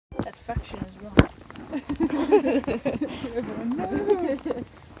perfection as well.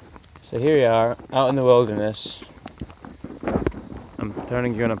 So here we are, out in the wilderness. I'm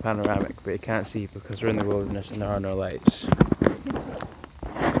turning you on a panoramic, but you can't see because we're in the wilderness and there are no lights.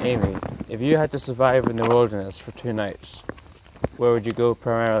 Amy, if you had to survive in the wilderness for 2 nights, where would you go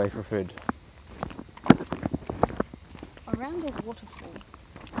primarily for food? Around a waterfall.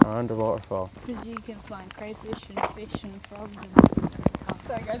 Around a waterfall. Because you can find crayfish and fish and frogs and...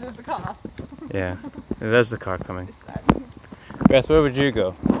 Sorry guys, there's a car. Yeah, there's the car coming. This side. Beth, where would you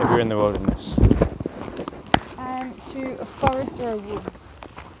go if you're in the wilderness? To a forest or a woods.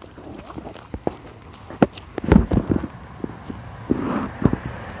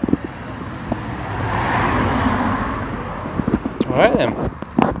 Alright then,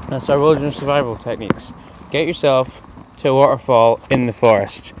 that's our wilderness survival techniques. Get yourself to a waterfall in the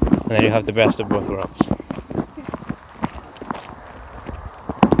forest, and then you'll have the best of both worlds.